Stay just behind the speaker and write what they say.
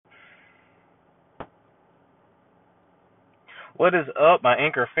What is up, my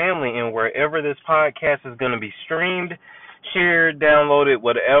Anchor family, and wherever this podcast is going to be streamed, shared, downloaded,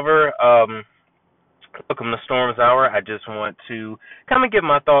 whatever. Welcome to Storm's Hour. I just want to kind of give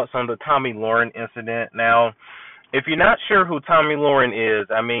my thoughts on the Tommy Lauren incident. Now, if you're not sure who Tommy Lauren is,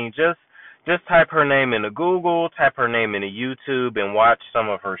 I mean, just type her name into Google, type her name into YouTube, and watch some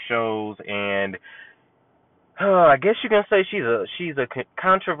of her shows. And I guess you can say she's a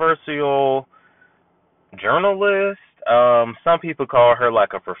controversial journalist. Some people call her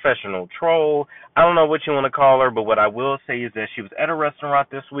like a professional troll. I don't know what you want to call her, but what I will say is that she was at a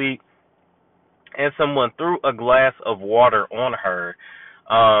restaurant this week and someone threw a glass of water on her.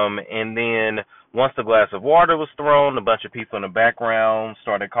 And then once the glass of water was thrown, a bunch of people in the background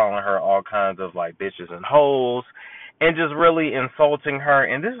started calling her all kinds of like bitches and hoes and just really insulting her.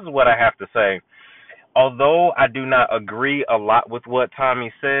 And this is what I have to say. Although I do not agree a lot with what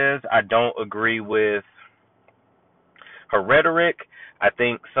Tommy says, I don't agree with her rhetoric. I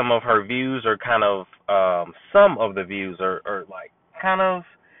think some of her views are kind of some of the views are like kind of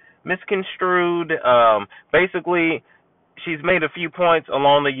misconstrued. Basically, she's made a few points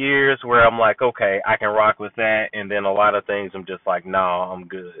along the years where I'm like, okay, I can rock with that, and then a lot of things I'm just like, no, I'm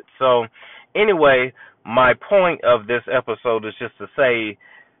good. So anyway, my point of this episode is just to say,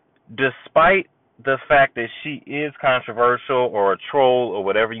 despite the fact that she is controversial or a troll or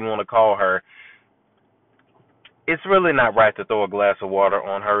whatever you want to call her, it's really not right to throw a glass of water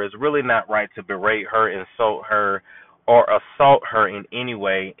on her. It's really not right to berate her, insult her, or assault her in any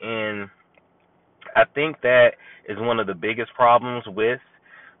way. And I think that is one of the biggest problems with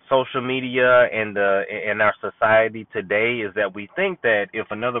social media and our society today is that we think that if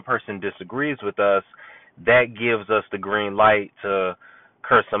another person disagrees with us, that gives us the green light to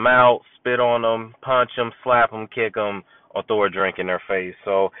curse them out, spit on them, punch them, slap them, kick them, or throw a drink in their face.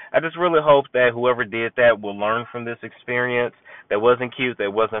 So I just really hope that whoever did that will learn from this experience. That wasn't cute,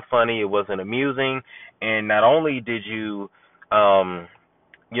 that wasn't funny, it wasn't amusing, and not only did you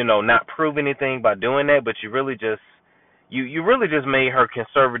not prove anything by doing that, but you really just made her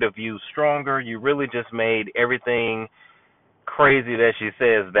conservative views stronger. You really just made everything crazy that she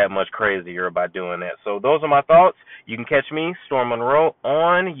says that much crazier by doing that. So those are my thoughts. You can catch me, Storm Monroe,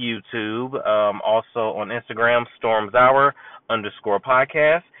 on YouTube, also on Instagram, Storm's Hour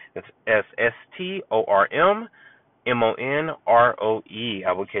 _podcast. It's SSTORMMONROE.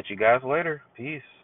 I will catch you guys later. Peace.